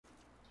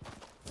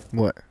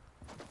What?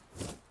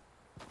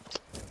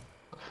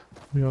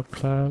 We all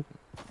clap.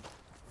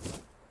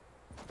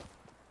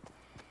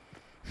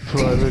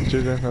 Bro, I bet you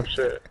didn't have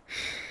shit.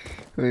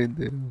 Wait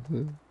there.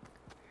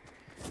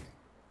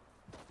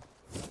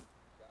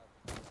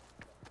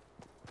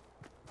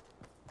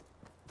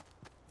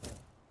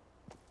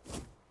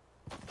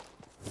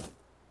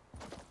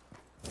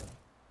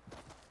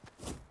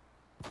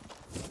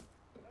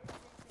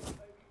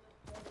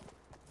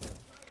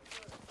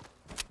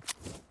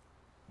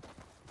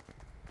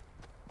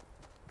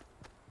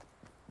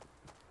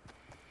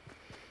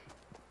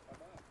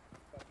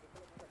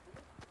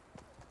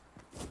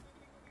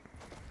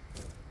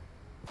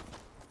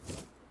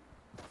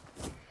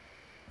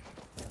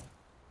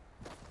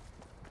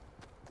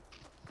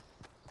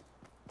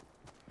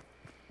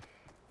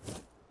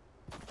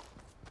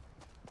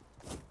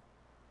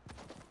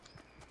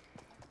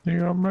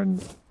 Yeah, I'm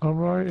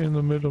right in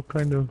the middle,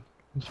 kind of.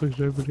 Looks like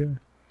everybody.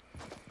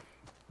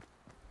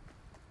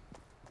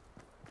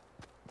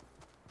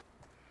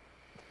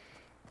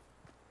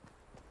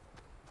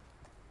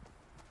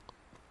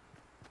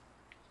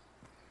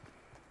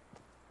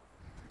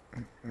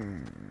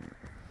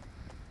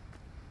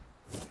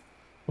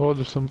 Oh,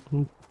 there's some.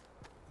 Ooh.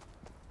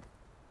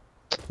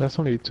 That's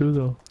only two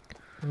though.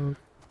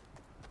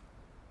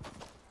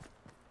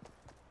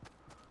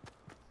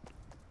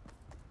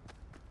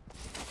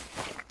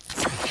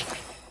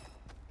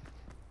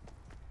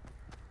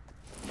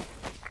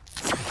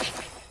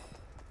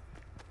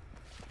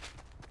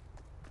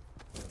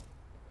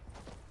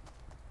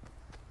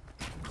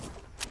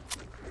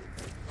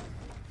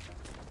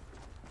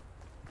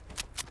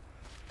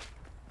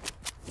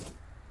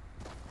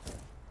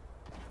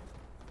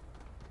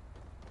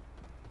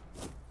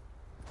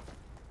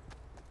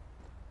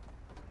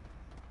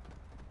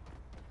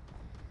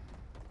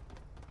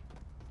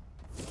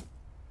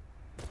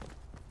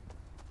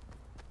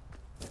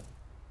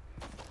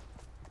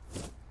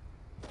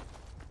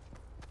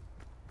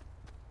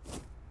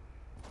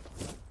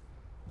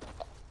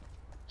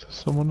 Is there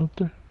someone up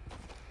there?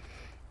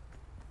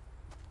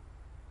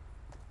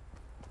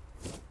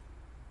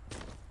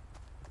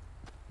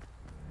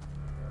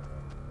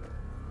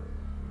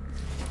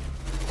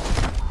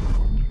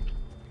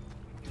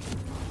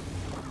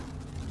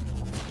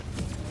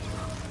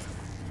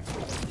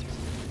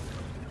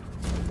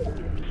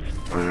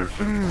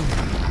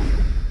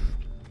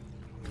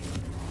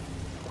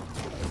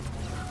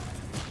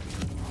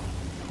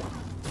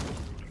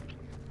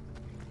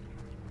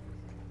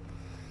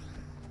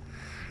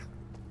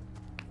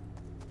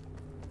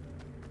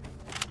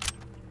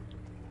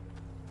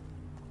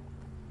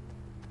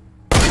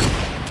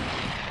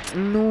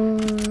 No.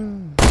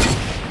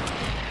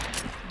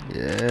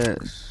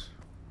 Yes.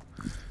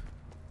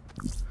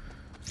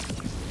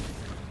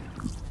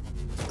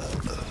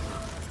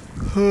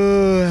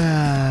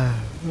 Ah!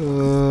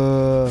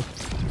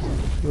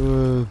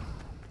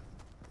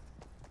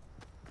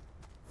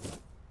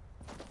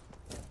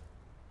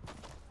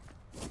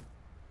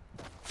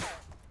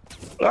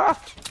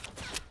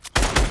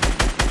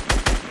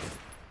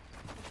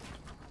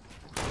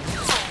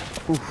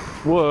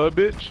 Oof, what,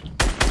 bitch?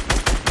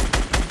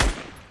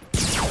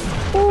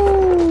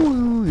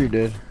 Ooh, you're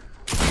dead.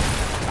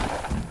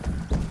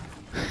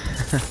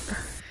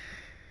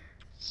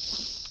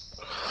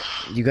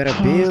 You gotta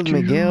build, Fuck you.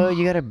 Miguel.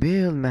 You gotta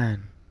build,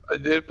 man. I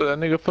did, but that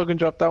nigga fucking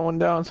dropped that one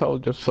down, so I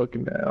was just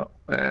fucking out.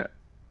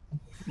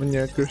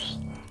 Maniacers.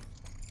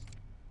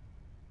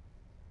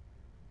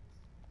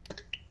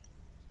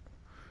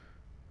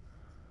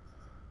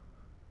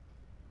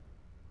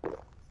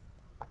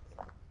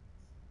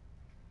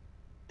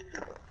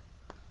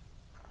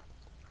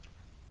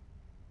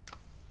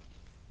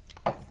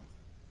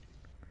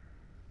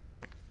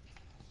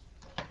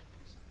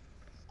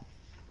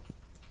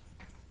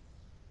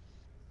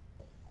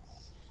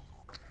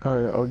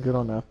 Alright, I'll get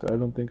on after. I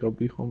don't think I'll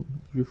be home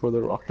before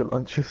the rocket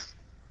launches.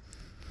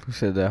 Who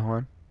said that,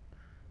 Juan?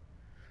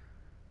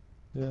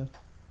 Yeah.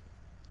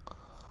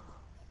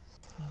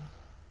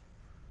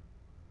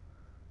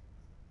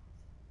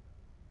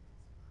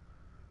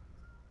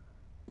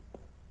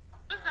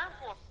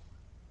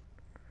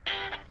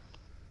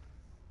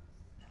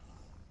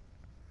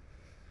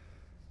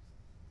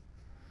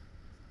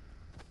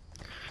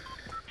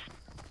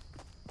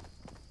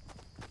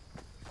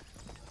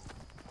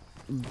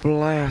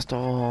 Blast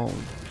all.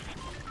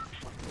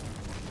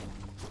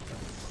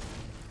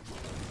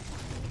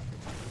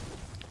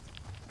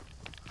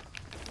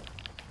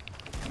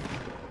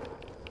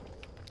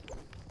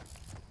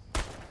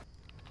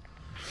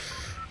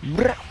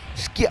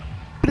 Skip.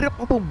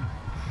 Boom.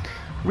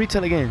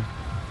 Retail again.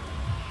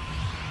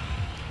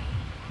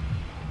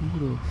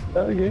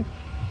 Okay.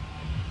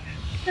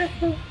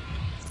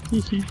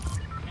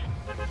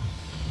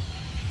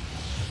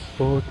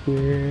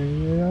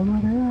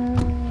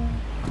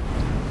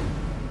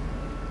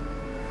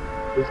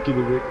 Let's get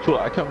it, Rick. So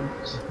I can't.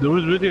 There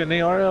was really an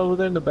AR over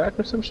there in the back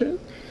or some shit?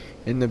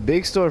 In the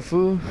big store,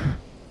 fool.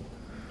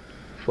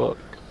 Fuck.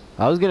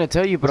 I was gonna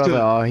tell you, but I was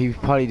Let's like,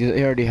 do it. oh,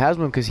 he already has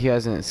one because he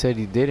hasn't said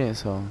he didn't,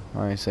 so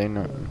I ain't saying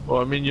nothing.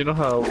 Well, I mean, you know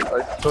how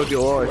I told you,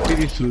 oh, I see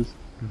these shoes,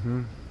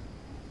 Mhm.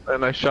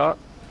 and I shot.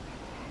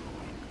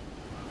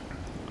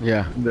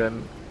 Yeah.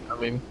 Then, I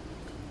mean,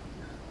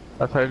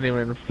 that's why I didn't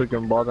even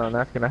freaking bother on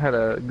asking. I had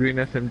a green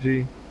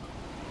SMG.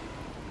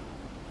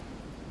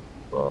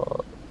 Uh,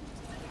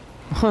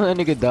 that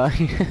nigga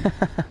died.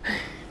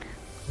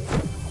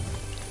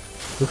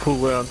 the fool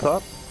went on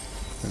top.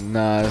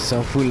 Nah,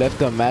 some fool left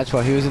the match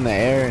while he was in the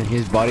air, and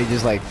his body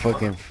just like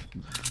fucking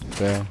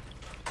fell.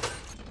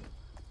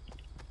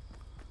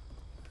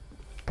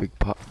 Big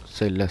pop.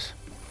 Say less.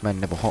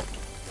 Man never hot.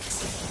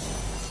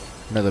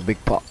 Another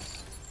big pop.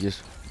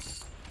 Yes.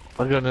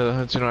 I got another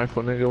hunting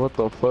rifle, nigga. What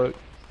the fuck?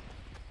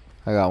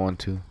 I got one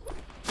too.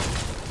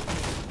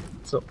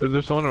 So, is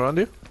there someone around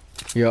you?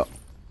 Yup.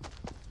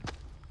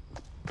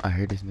 I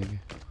heard this nigga.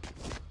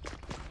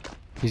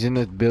 He's in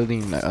the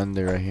building like,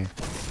 under right here.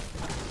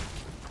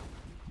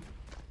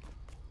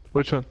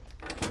 Which one?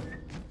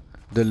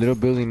 The little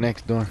building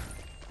next door.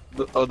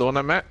 Oh, the one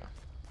I'm at?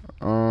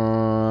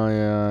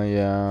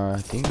 Yeah,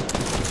 I think.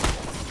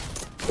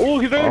 Oh,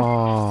 he's there!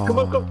 Oh. Come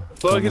on, come!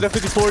 Fuck, he's at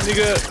 54,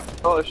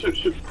 nigga! Oh, shoot.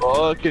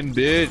 Fucking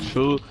bitch,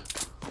 fool.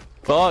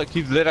 Fuck,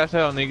 he's lit as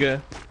hell,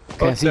 nigga.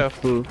 Fuck see. that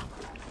fool.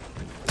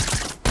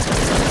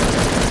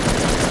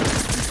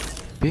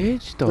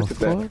 Bitch, the Look at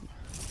that. fuck?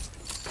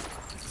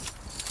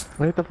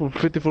 I hit that fool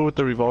 54 with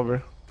the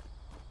revolver.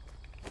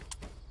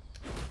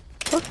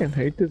 Fucking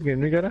hate this game,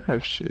 nigga. I don't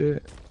have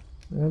shit.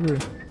 Ever.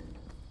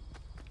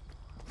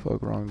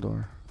 Fuck, wrong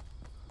door.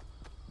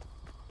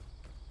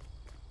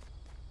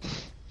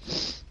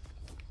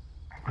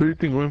 Who do you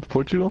think wins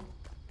Portugal?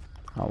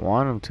 I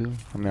want him to.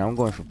 I mean, I'm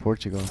going for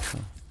Portugal. So.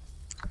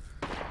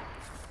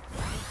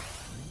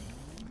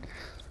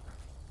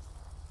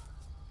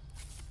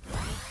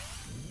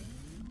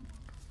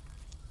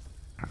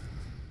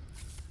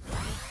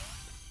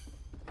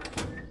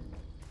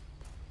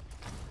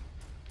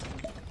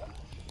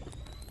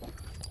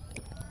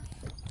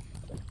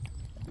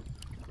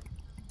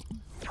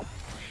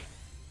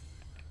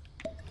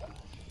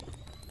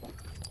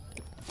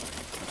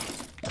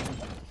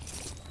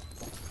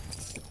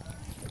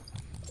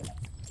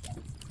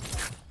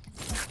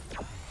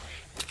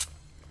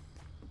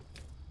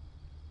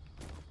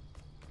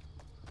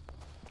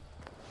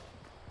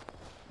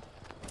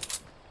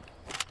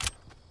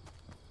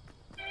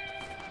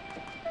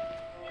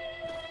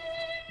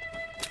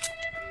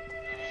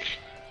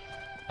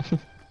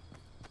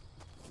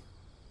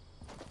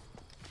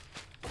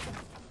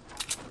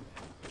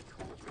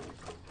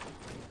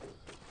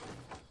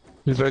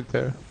 He's right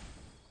there.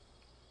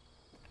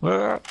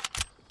 Ah.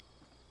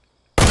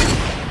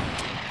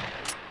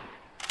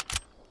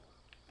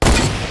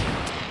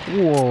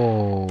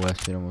 Whoa, that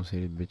shit almost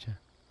hit it, bitch.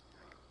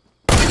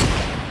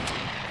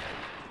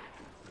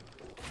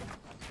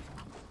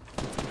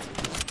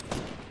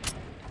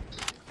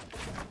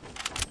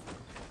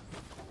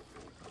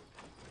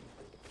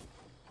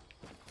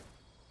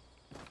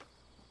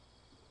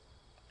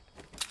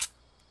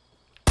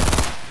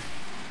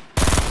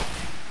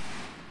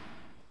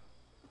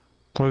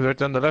 He's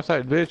right on the left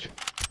side, bitch.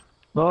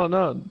 No,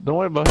 don't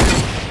worry about him.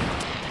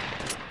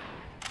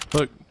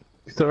 Look,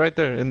 he's still right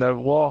there in that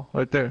wall,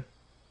 right there.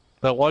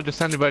 That wall just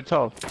standing by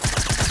itself.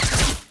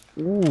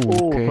 Ooh,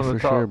 Ooh, okay, from the for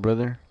top. sure,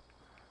 brother.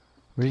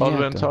 Where you All the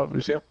way at, on though? top,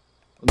 you see him?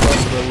 On top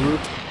of the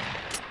roof.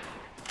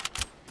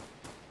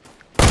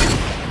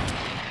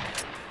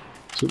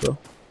 See though.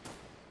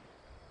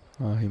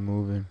 Oh, he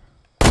moving.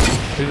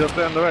 He's up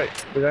there on the right.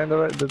 The guy on the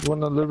right, there's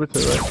one a little bit to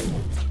the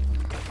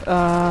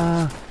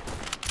right.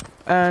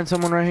 And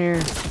someone right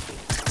here.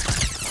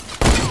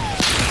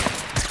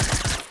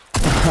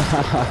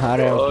 I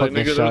don't Oh, fucking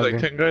nigga, there's shotgun.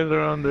 like 10 guys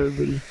around there,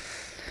 buddy.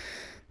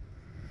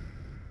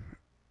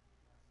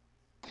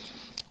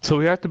 So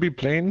we have to be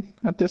playing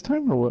at this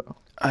time or what?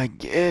 I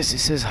guess it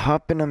says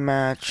hop in a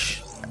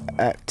match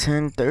at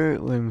 10:30.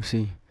 Let me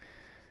see.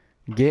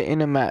 Get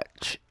in a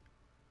match.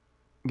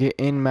 Get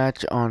in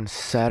match on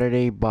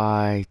Saturday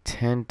by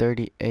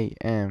 10:30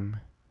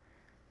 a.m.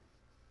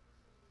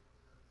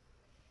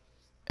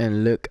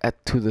 and look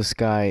to the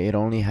sky. It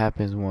only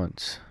happens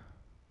once.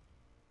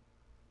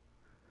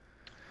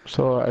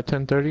 So at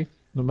 10:30,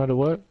 no matter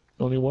what,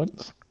 only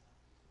once?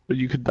 But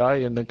you could die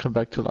and then come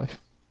back to life.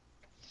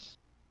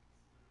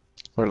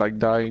 Or like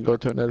die and go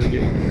to another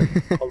game and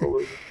then all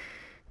over.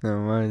 No,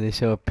 man, they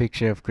show a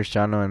picture of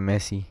Cristiano and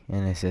Messi,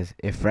 and it says,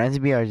 if France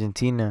beat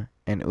Argentina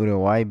and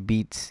Uruguay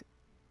beats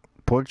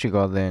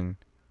Portugal, then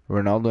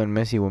Ronaldo and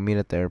Messi will meet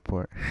at the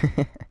airport.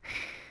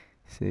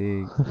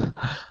 See.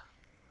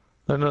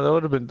 I know that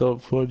would have been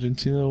dope for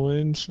Argentina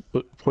wins,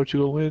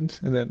 Portugal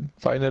wins, and then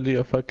finally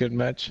a fucking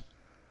match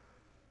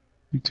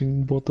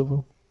between both of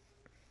them.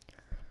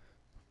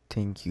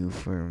 Thank you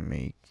for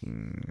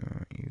making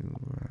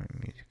your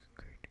music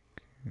great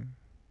again.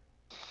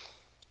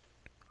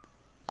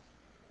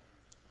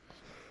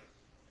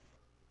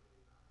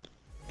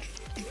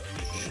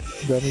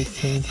 Danny's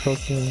playing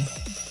fucking.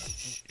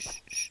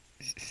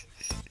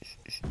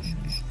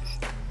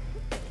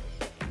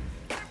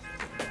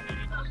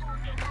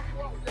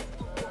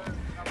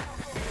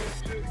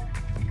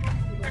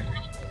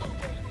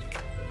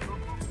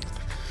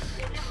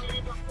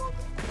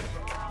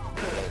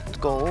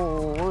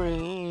 go,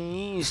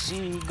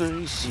 Gracie,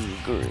 Gracie,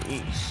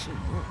 Gracie.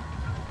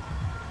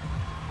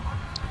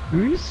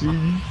 Greasy.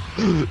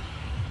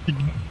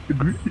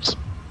 Grease.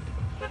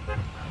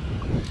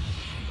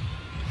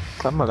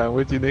 I'm not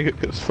with you, nigga,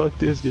 cause fuck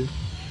this dude.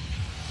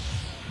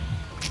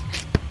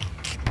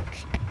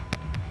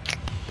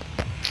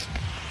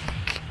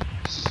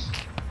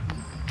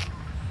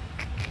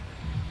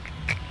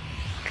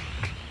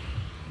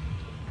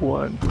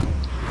 One.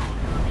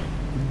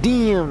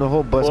 Damn, the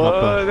whole bus hopped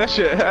Whoa, up. that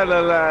shit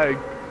hella lag.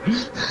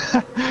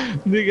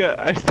 Nigga,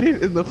 I stayed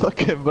in the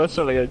fucking bus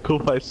for like a cool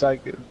 5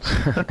 seconds.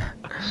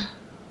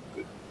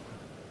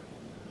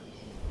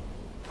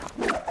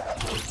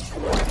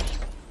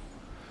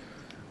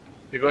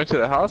 You going to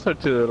the house or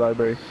to the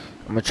library?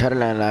 I'm gonna try to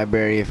land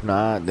library. If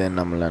not, then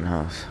I'm gonna land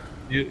house.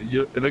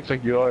 It looks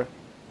like you are.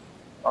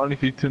 I only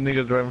see 2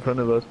 niggas right in front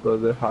of us, but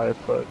they're high as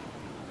fuck.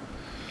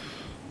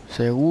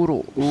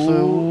 Seguro,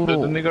 Ooh, there's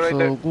a seguro, nigga right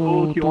there.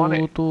 Ooh, you want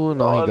it? No,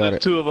 Oh, he got there's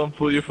it. 2 of them.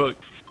 Fool, you fuck.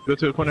 Go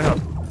to the corner house.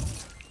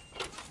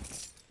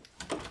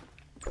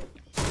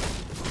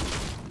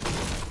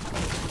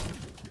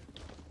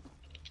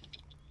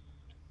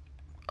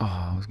 Oh,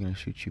 I was gonna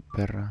shoot you,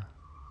 perra.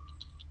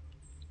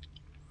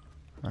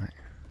 Alright.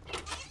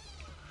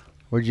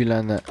 Where'd you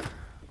land at?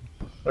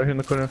 Right here in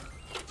the corner.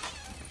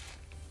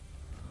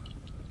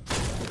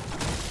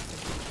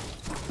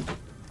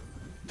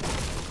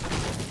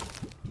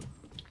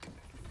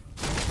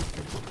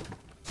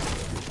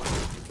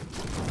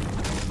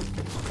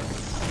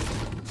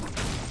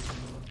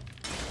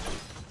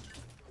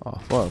 Oh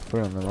fuck, put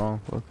it on the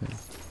wrong fucking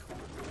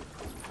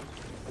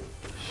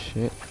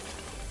shit.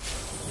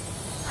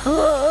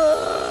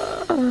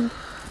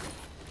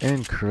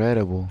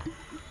 Incredible.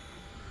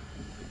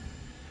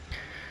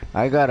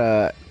 I got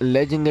a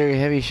legendary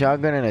heavy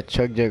shotgun and a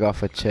chug jug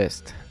off a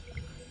chest.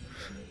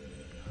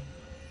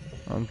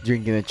 I'm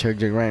drinking a chug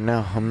jug right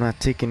now. I'm not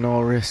taking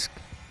no risk.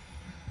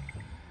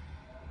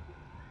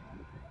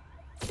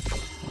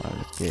 Alright,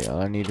 let's get it.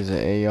 All I need is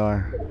an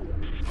AR.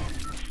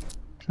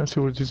 Let's see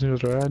what these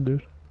niggas are at,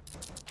 dude.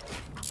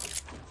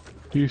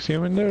 Do you see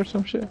him in there or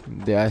some shit?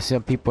 Yeah, I see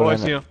some people. Oh, I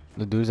land see him.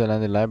 the dudes that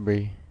land the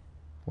library.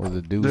 Or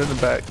the dudes. They're in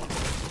the back.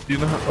 Do you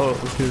know how? Oh,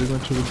 okay, they're going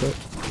to the back.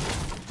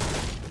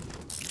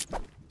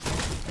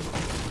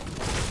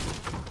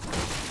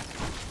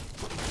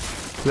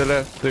 They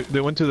left.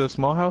 They went to the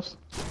small house?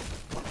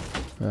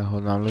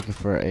 Hold on, I'm looking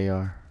for an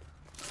AR.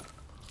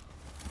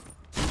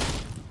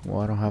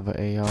 Well, I don't have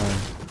an AR.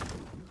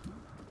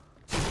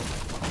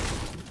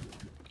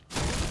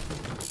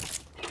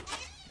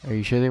 Are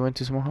you sure they went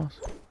to small house?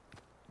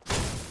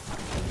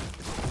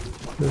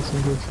 Yes,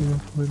 I see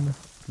them. Wait a minute.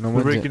 No We're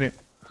one's breaking in. it.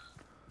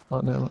 Oh,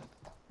 no.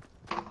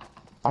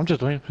 I'm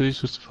just waiting for these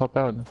to pop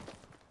out now.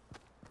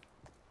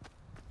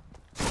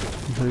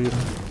 Is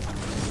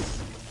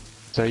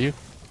that you?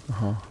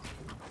 Uh-huh.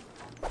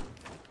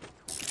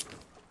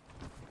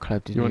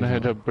 Clap these You wanna niggas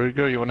head out. to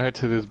Burger or you wanna head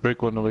to this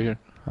brick one over here?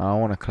 I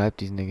don't wanna clap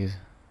these niggas.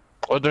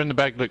 Oh, they're in the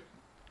back, look.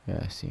 Yeah,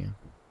 I see him.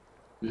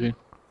 You see?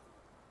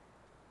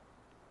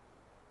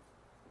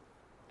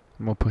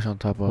 I'm gonna push on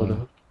top Hold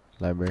of up.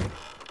 library.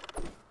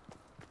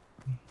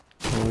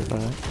 Oh, wait,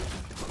 alright.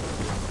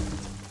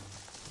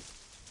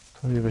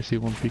 Oh, yeah, I see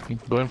one peeking.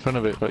 Go in front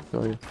of it, like,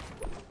 oh yeah.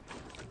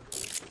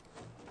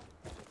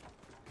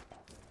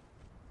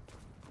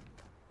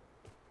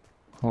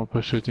 I'm gonna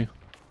push with you.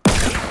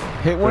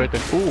 Hit one. Right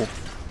there. Ooh.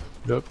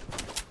 Yep.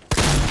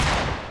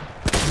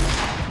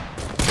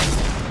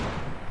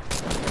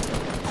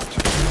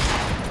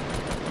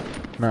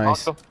 Nice.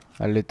 Awesome.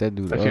 I lit that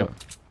dude I see him.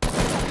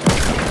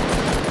 up.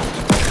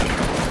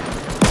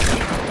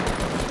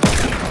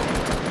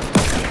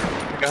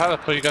 Okay, how the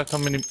fuck you got so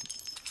many?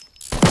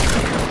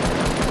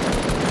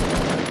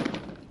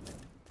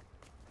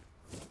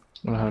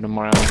 I'm gonna have them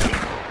more ammo.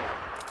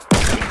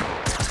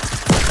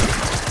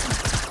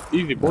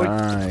 Easy, boy.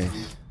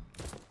 Nice.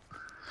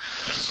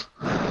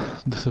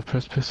 The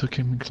suppressed pistol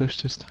came in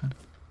clutch this time.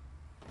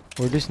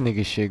 Where'd this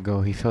nigga shit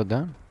go? He fell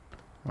down?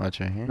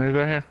 Watch right here. Maybe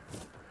right here.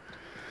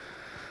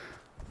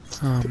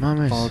 Oh,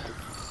 mamas. Oh,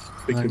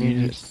 All I need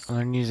is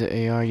an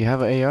AR. You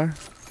have an AR?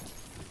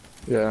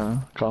 Yeah,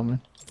 coming.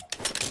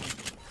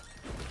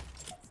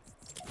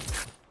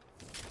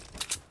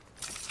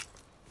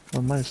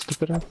 Oh my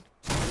stupid ass.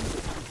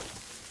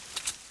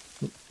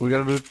 We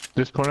gotta do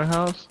this corner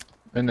house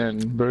and then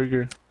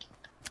burger.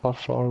 How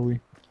far are we?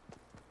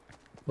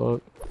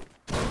 Fuck.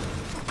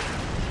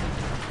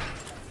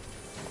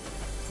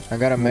 I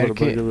got a I'm gonna med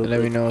kit. burger real Let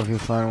me quick. know if you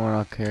find one.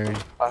 I'll carry.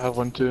 I have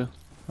one too.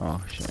 Oh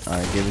shit.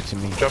 Alright, give it to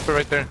me. Drop it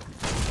right there.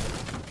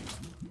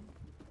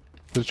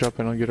 Just drop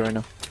it, I'll get it right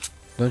now.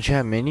 Don't you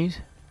have minis?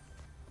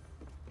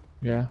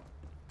 Yeah.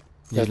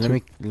 Just Yeah,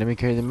 let me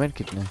carry the med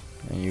kit then.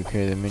 And you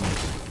carry the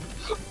minis.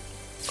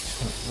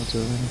 What's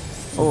it?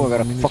 Oh, I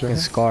got a Minis fucking right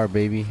here? scar,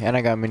 baby. And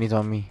I got minis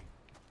on me.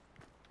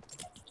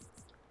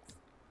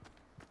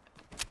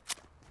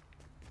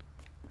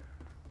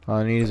 All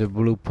I need is a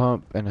blue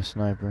pump and a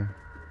sniper.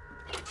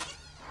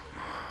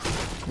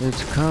 It's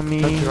That's coming.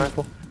 your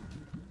rifle.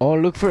 Oh,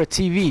 look for a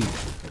TV.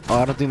 Oh,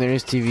 I don't think there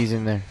is TVs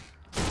in there.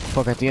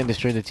 Fuck, I think I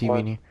destroyed the TV What?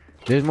 in here.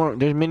 There's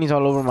minis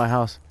all over my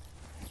house.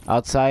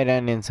 Outside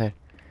and inside.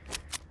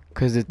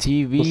 Cause the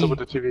What's up with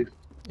TV, the TV?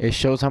 it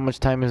shows how much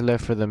time is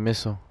left for the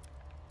missile.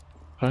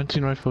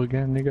 Hunting rifle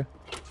again, nigga.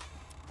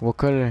 What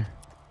color?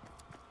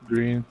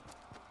 Green.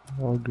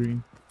 All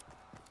green.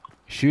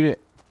 Shoot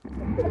it.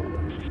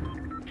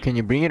 Can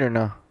you bring it or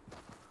no?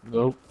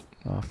 Nope.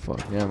 Oh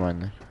fuck, never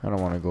mind then. I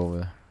don't want to go over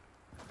there.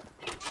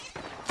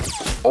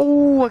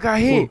 Oh, I got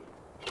hit. Whoa.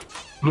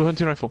 Blue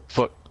hunting rifle.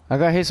 Fuck. I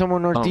got hit somewhere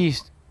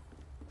northeast.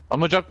 I'm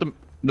gonna drop the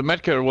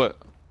medkit or what?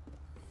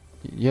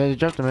 Yeah, they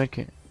dropped the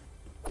medkit.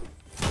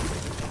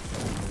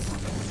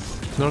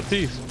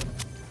 Northeast.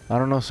 I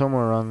don't know,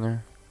 somewhere around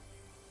there.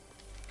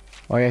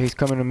 Oh yeah, he's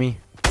coming to me.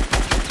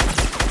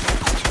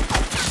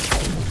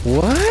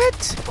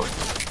 What?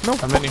 No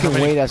How many? fucking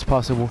way that's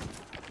possible.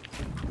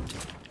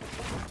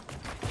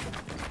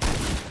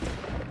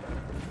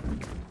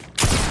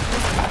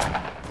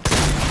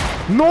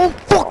 No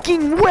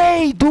fucking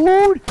way,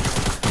 dude!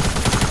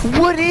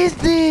 What is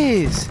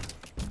this?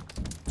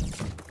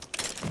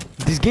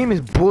 This game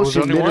is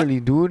bullshit, only one? literally,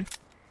 dude.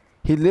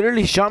 He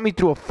literally shot me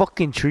through a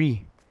fucking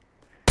tree.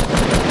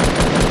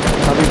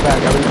 I'll be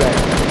back, I'll be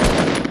back.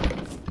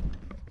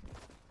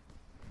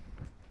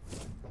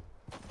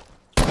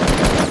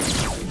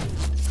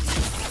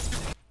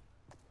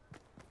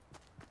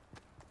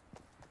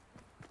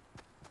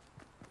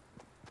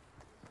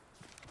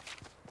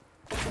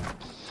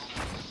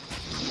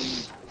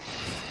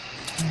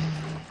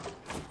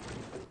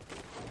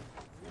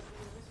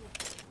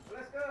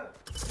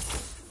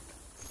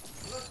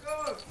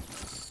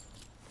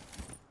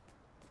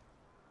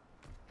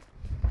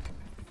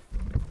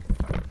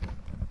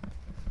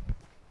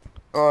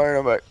 Alright,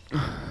 I'm back.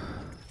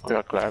 We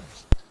got clap.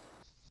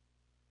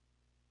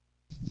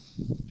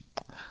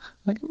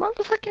 Like a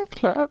motherfucking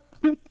clap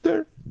right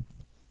there.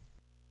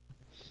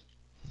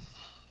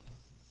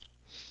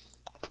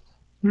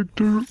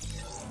 Victor.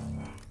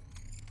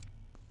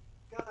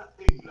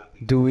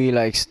 Do we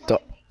like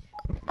stop?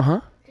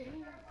 Huh?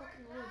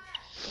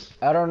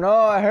 I don't know.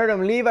 I heard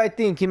him leave. I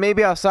think he may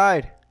be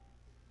outside.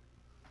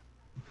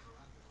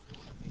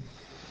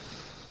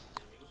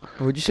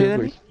 Would you say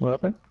that? What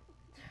happened?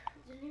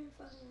 Didn't even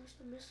fucking launch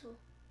the missile.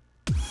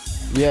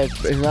 Yeah,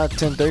 it's not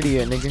 10:30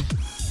 yet, nigga.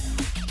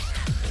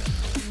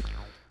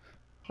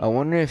 I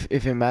wonder if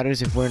it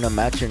matters if we're in a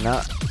match or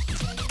not.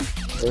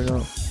 I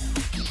know.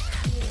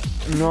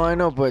 No, I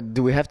know, but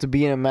do we have to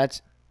be in a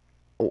match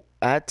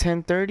at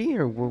 10:30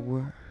 or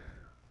what?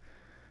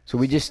 So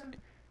we just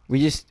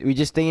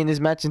stay in this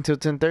match until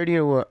 10:30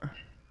 or what? To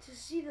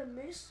see the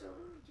missile,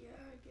 yeah,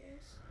 I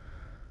guess.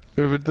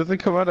 If it doesn't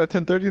come out at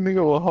 10:30,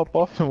 nigga, we'll hop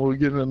off and we'll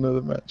get in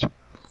another match.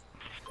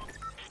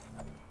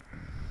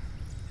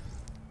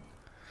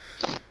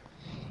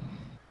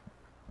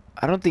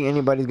 I don't think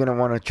anybody's gonna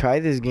want to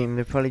try this game.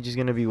 They're probably just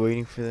gonna be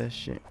waiting for that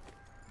shit.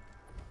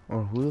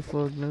 Or who the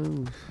fuck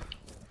knows?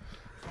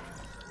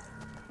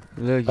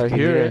 Look, you I can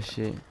hear hear it. that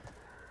shit.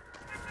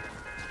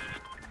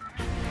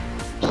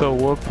 So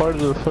what part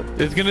of the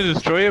it's gonna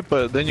destroy it,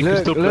 but then you can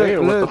Look, still play,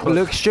 or what the fuck?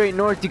 look straight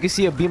north. You can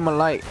see a beam of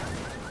light.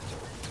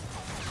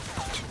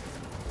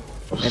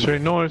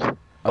 Straight north.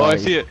 Oh, I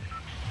see it.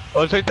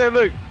 Oh, it's right there.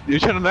 Look, you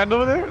trying to land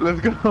over there?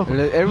 Let's go.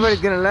 Everybody's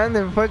gonna land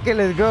and fuck it,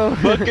 let's go.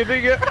 Fuck it,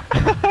 nigga.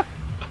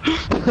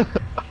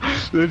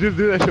 Let's just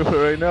do that shit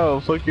for right now.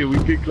 Fuck it, we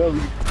get clubby.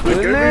 Look,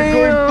 everybody's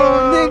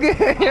going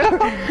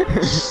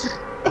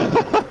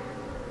nigga.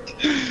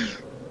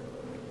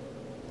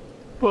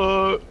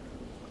 fuck.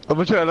 I'm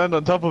gonna try to land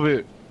on top of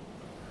it.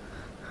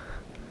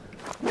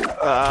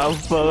 Ah,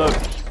 fuck.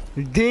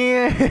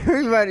 Damn,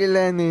 everybody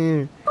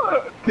landing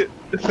here.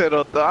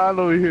 Serotan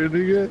over here,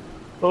 nigga.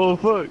 Oh,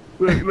 fuck.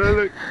 Look,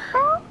 look.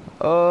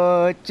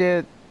 Oh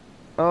shit.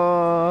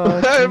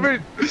 Oh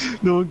shit.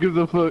 No one gives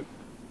a fuck.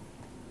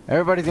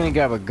 Everybody's gonna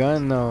grab a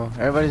gun though.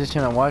 Everybody's just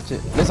trying to watch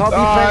it. Let's all be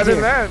I friends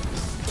didn't here. land.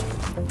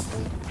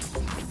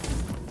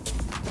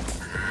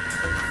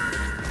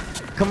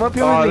 Come up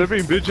here Oh, they're with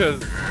me. being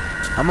bitches.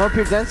 I'm up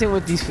here dancing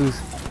with these fools.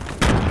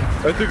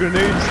 I threw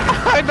grenades.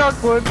 I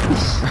knocked one.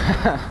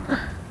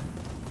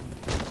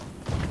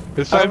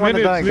 It's I 5 wanna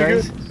minutes, die, nigga.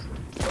 guys.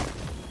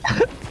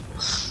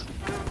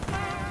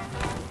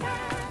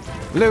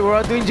 Look, we're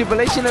all doing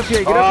jubilation up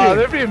here. Get up Oh, here.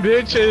 they're being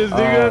bitches,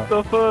 nigga. What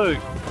the fuck?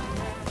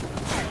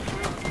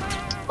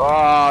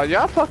 Oh,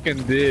 y'all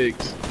fucking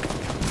dicks.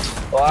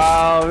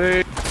 Wow,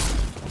 man.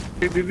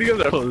 These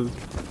niggas are hoes.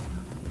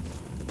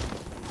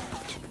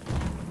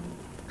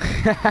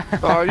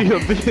 Oh, you a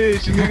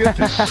bitch, nigga.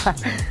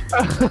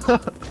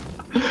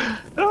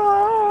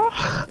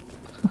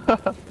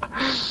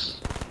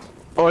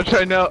 Oh, I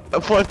try now.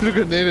 Before I threw a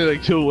grenade and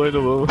like kill one of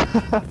them.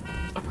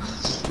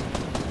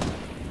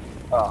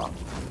 Oh.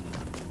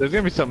 There's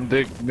gonna be some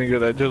dick nigga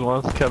that just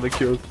wants to kill the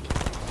kills.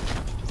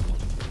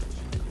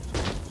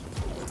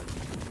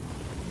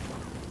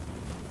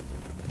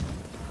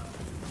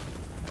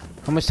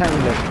 How much time we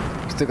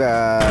left? We still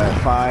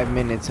got 5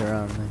 minutes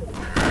around.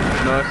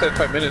 No, I said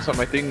 5 minutes on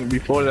my thing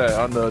before that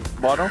on the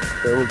bottom.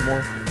 There was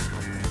more.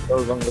 That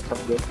was longer time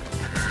ago.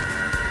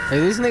 Hey,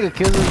 this nigga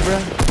kills us, bro.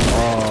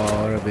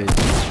 Oh, what a bitch.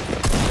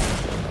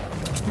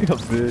 Yeah,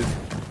 bitch.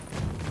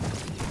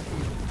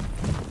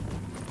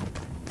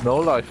 No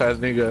life ass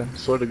nigga.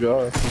 Swear to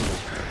God.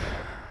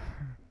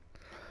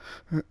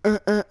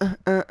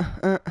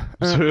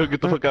 So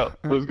get the fuck out.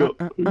 Let's go.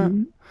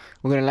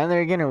 We're gonna land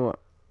there again or what?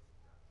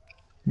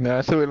 Nah,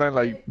 I said we land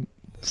like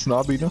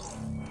snobby, no?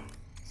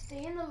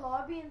 Stay in the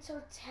lobby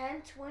until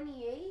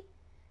 10:28.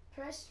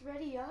 Press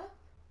ready up.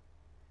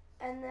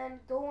 And then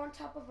go on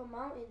top of a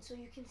mountain so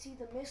you can see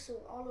the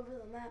missile all over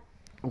the map.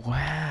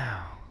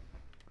 Wow.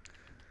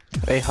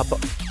 Hey, hop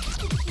up.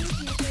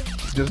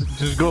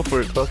 Just go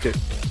for it. Fuck it.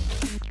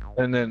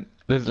 And then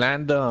let's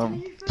land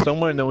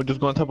somewhere, and then we just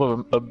go on top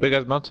of a big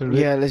ass mountain. Right?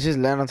 Yeah, let's just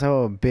land on top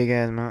of a big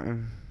ass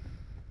mountain.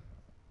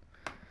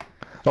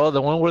 Oh,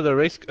 the one where the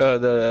race,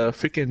 the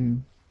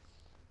freaking.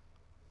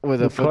 Where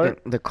the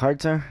fucking the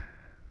carts are?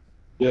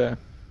 Yeah.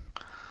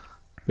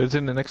 It's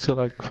in the next to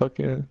like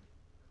fucking.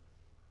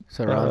 It's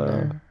around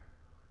there.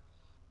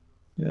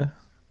 Yeah.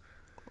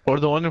 Or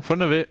the one in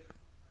front of it.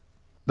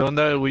 The one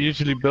that we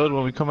usually build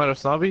when we come out of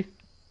Snobby.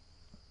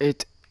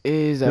 It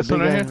is a This big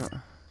one right ass.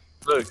 here?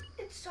 Look.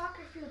 It's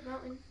Soccer Field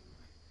Mountain.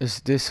 It's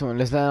this one.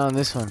 Let's land on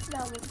this one.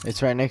 That one.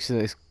 It's right next to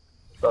this.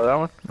 Oh, that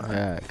one?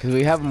 Yeah, cause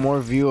we have more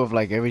view of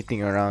like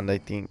everything around, I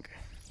think.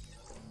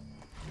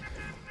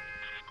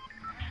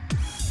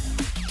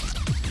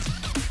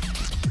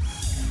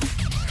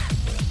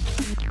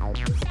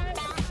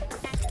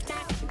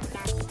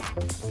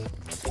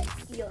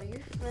 Yo, your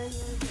friend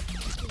was the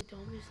fucking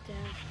dumbest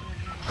dad.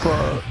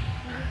 Fuck.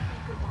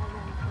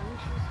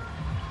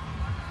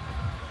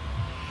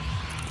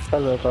 I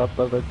love that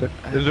right there.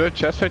 Is there a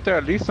chest right there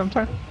at least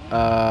sometime?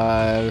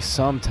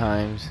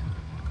 Sometimes.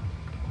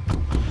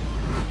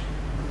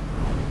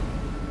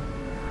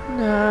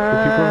 If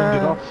people don't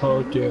get off,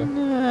 fuck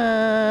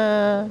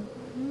yeah.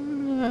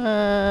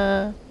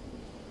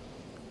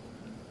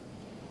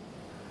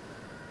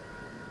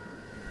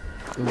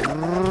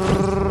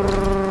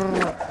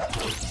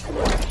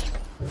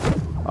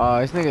 Oh,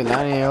 this nigga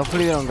landing here.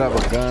 Hopefully they don't grab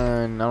a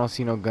gun. I don't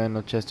see no gun,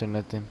 no chest or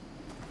nothing.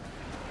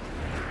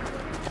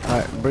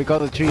 Alright, break all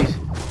the trees.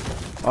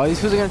 Oh, these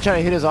fools are gonna try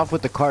to hit us off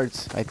with the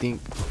carts, I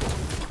think.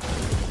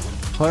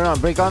 Hold on,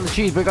 break all the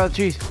trees, break all the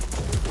trees.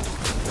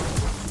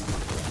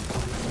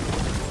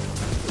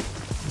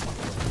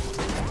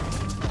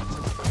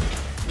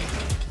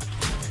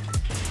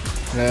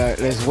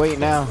 Let's wait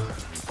now.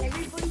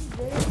 Everybody's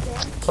there,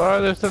 then.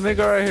 Alright, there's a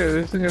nigga right here.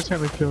 This nigga's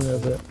trying to kill me a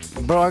bit.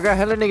 Bro, I got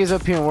hella niggas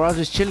up here and we're all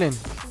just chilling.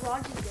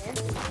 Roger's there.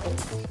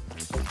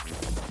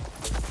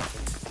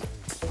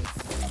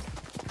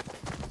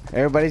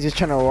 Everybody's just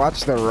trying to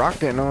watch the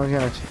rocket. No one's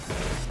gonna.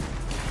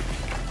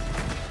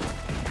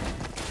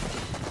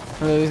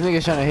 Look, this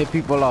nigga's trying to hit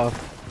people off.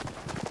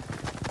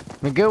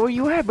 Miguel, where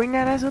you at? Bring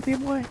that ass up here,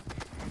 boy.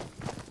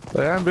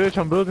 Damn, bitch,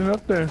 I'm building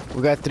up there.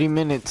 We got 3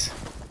 minutes.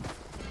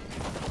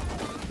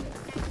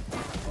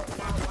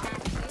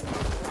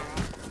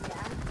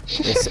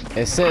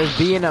 It says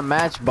be in a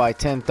match by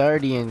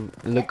 10:30 and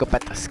look up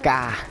at the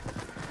sky.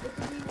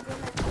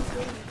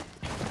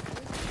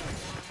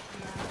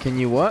 Can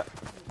you what?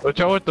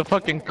 Watch out with the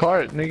fucking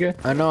cart, nigga.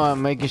 I know,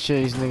 I'm making sure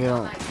these niggas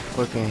don't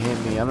fucking hit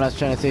me. I'm not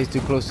trying to say it's too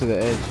close to the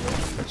edge.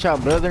 Watch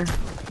out, brother.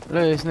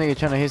 Look at this nigga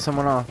trying to hit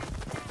someone off.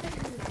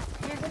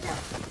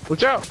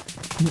 Watch out!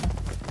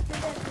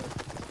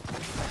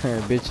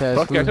 Bitch ass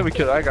Fuck yeah, I fool. think we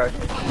kill that guy.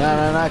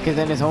 Nah, cause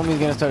then his homie's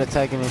gonna start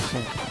attacking and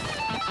shit.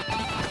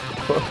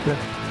 Fuck yeah.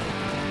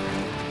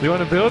 You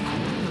wanna build?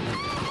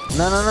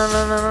 No.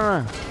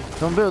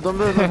 Don't build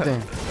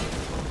nothing.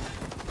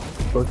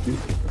 Fuck you.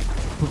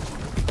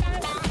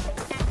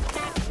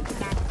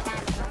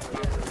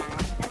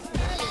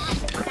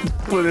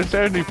 Well, there's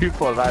 70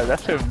 people alive.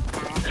 That's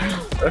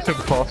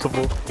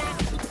impossible.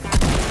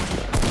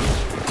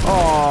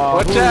 Oh,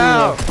 watch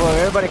out! Fuck,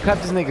 everybody cut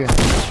this nigga.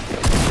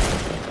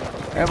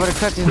 Everybody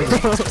cut this nigga.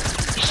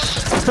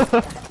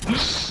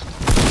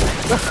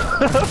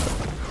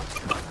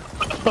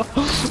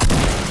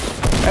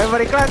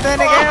 Everybody cut that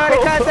nigga. Everybody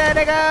cut that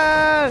nigga.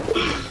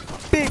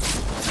 Bitch.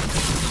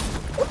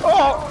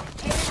 Oh!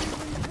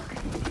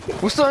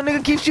 What's up,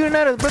 nigga? Keep shooting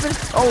at us, brother.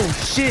 Oh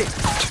shit.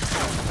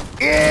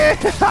 Yeah.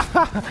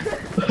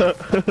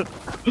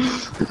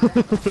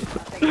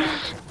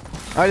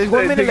 Alright, there's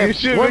 1 minute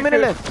left. 1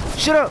 minute left.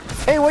 Shut up.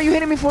 Hey, why you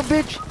hitting me for,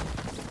 bitch?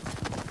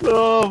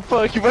 Oh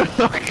fuck! You better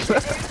not.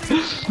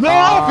 No!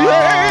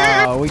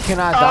 Oh, we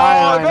cannot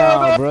die right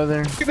now,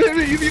 brother.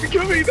 You need to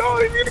kill me! No,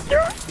 you need to kill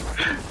me!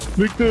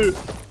 Victor!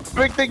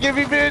 Victor, give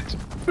me, bitch!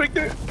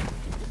 Victor!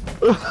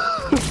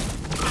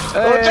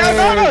 Hey, Oh, Chad,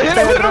 no! Hit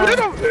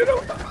him!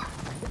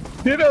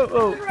 Hit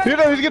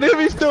him! He's gonna hit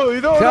me still!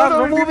 You know,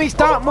 stop moving!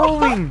 Stop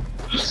moving!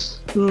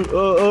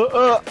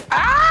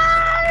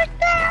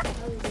 Ah!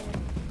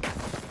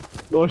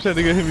 Oh, shit,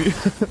 nigga hit me.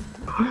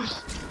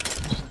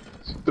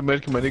 The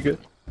man, my nigga.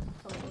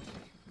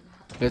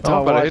 Let's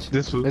all but I watch. hit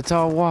this one. Let's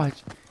all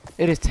watch.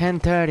 It is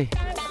 10:30.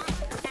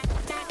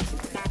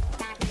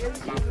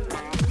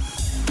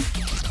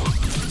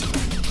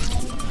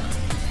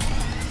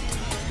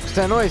 What's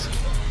that noise?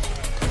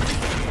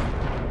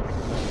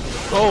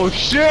 Oh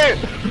shit!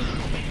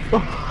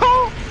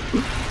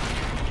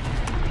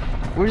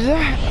 Where's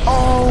that?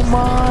 Oh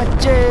my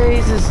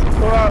Jesus!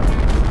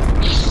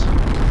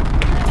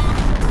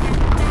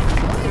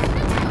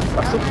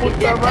 A su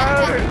puta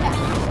madre!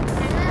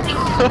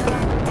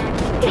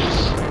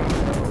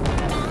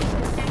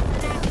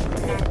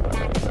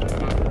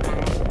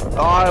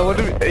 Oh, what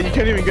do we, you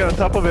can't even get on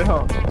top of it,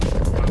 huh?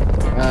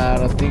 I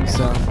don't think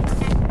so.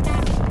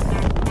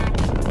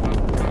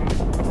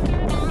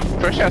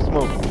 Fresh ass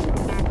smoke.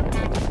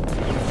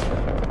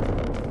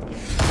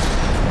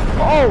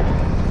 Oh!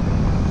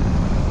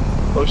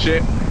 Oh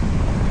shit.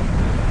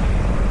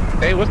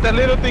 Hey, what's that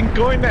little thing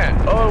going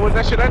at? Oh, what's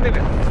that shit landing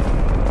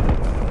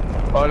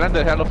at? Oh, it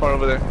landed hella far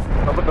over there.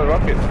 How about the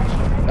rocket?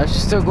 That's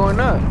just still going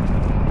up.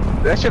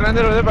 That shit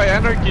landed over there by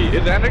Anarchy. Is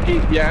it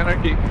Anarchy? Yeah,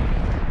 Anarchy.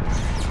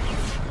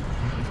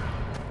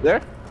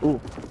 There? Ooh.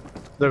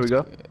 There we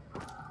go.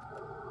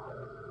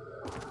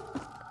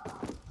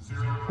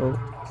 Oh.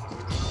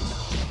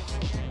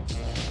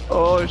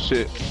 Oh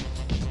shit.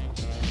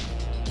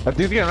 I think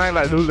it's gonna land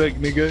like Lulek,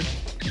 nigga.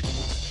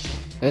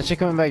 That shit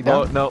coming back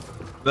Oh, down? no.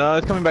 No,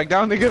 it's coming back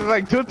down, nigga. It's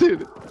like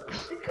tilted.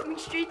 It's coming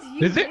straight to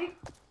you. Is it? Nick.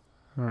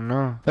 I don't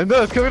know. I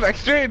know, it's coming like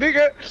straight,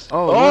 nigga.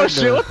 Oh, Oh what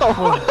shit, the what the fuck?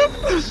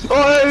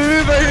 Oh, it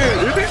is right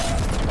here. Is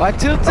it? I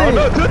tilted! Oh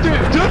no,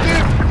 tilted,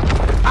 tilted.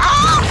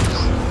 Ah!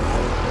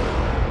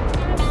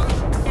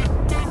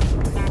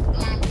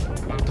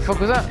 What the fuck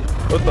was that?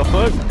 What the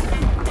fuck?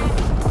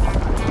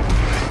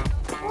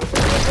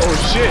 Oh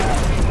shit.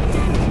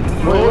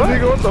 Wait, Oh what?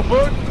 nigga, what the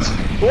fuck?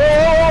 Whoa,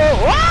 whoa,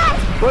 whoa,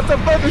 ah! What the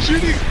fuck is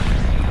shooting?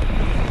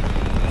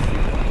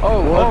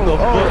 Oh, What the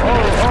fuck?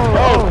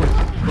 oh.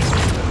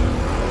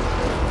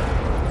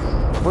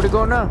 Where'd it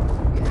go now?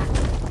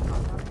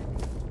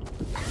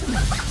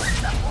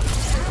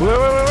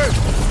 Wait.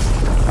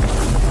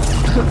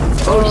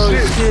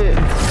 Oh, shit.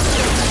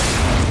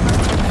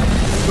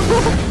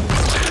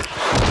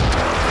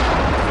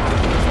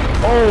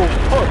 Oh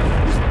fuck.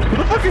 Who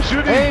the fuck is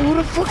shooting? Hey, who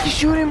the fuck is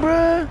shooting,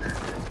 bruh?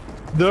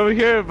 They're over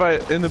here by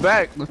in the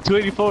back,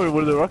 284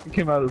 where the rocket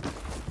came out of.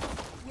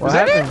 What Was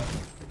that it? happened?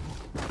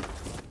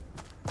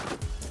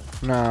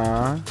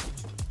 Nah.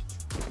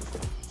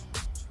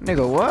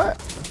 Nigga, what?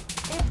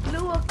 It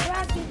blew a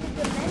crack in the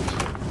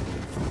dimension.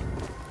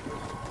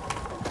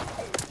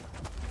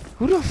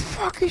 Who the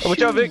fuck is Oh,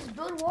 watch out, shooting? Vic. Just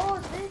build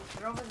walls, Vic.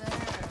 They're over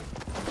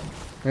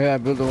there. Yeah, I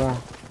built the wall.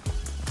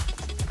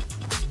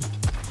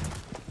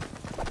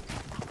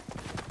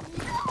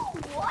 No,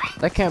 what?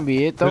 That can't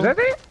be it, though. Was that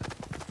it?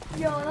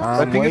 Yo, that I'm was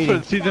I think waiting.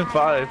 it's for season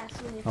 5.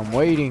 I'm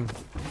waiting.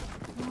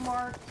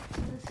 Marked.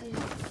 Let's see.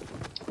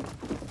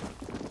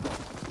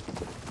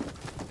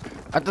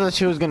 I thought that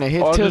shit was gonna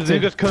hit Oh, there's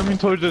tilted. niggas coming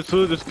towards us,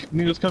 too. There's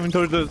niggas coming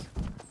towards us.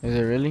 Is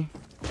it really?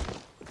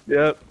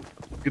 Yep.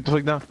 Get the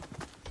fuck down.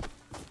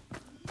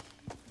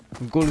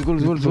 Go.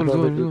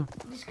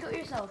 Just kill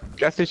yourself.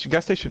 Gas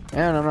station.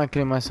 And I'm not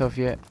killing myself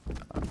yet.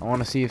 I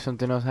wanna see if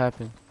something else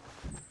happened.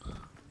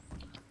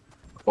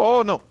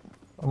 Oh no.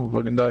 I'm gonna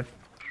fucking die.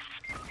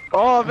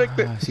 Oh,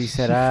 Victor. Si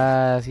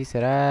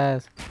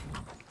serás.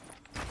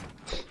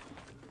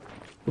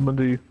 I'm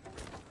under you.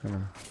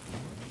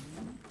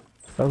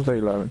 That was like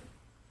 11.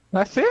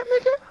 That's it,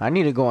 nigga? I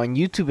need to go on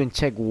YouTube and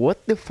check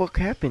what the fuck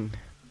happened.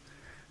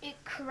 It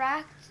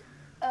cracked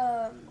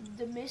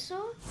the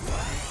missile.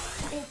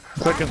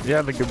 It's like, yeah,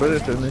 like your brother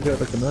said, nigga,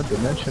 like another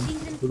dimension.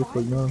 Season Who the 5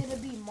 fuck is knows? gonna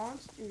be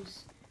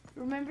monsters.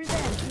 Remember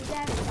that big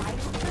ass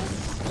dinosaur?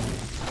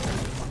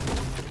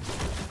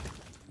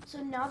 So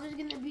now there's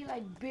gonna be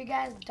like big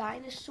ass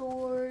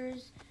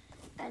dinosaurs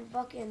and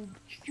fucking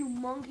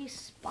humongous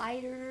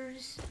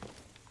spiders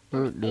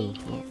and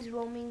aliens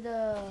roaming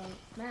the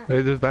map.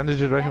 Hey, there's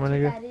bandages right here, my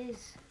That's nigga. what that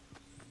is.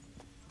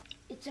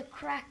 It's a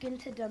crack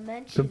into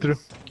dimensions. Come through.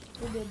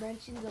 The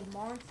dimensions of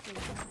monsters.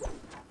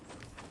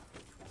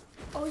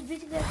 Oh, it's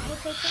basically like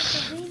Hotel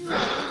Transylvania.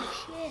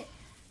 Oh shit.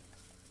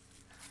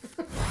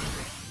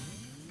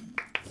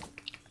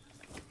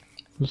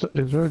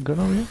 Is there a gun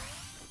over here?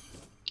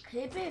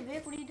 Hey, babe,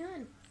 Vic, what are you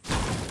doing?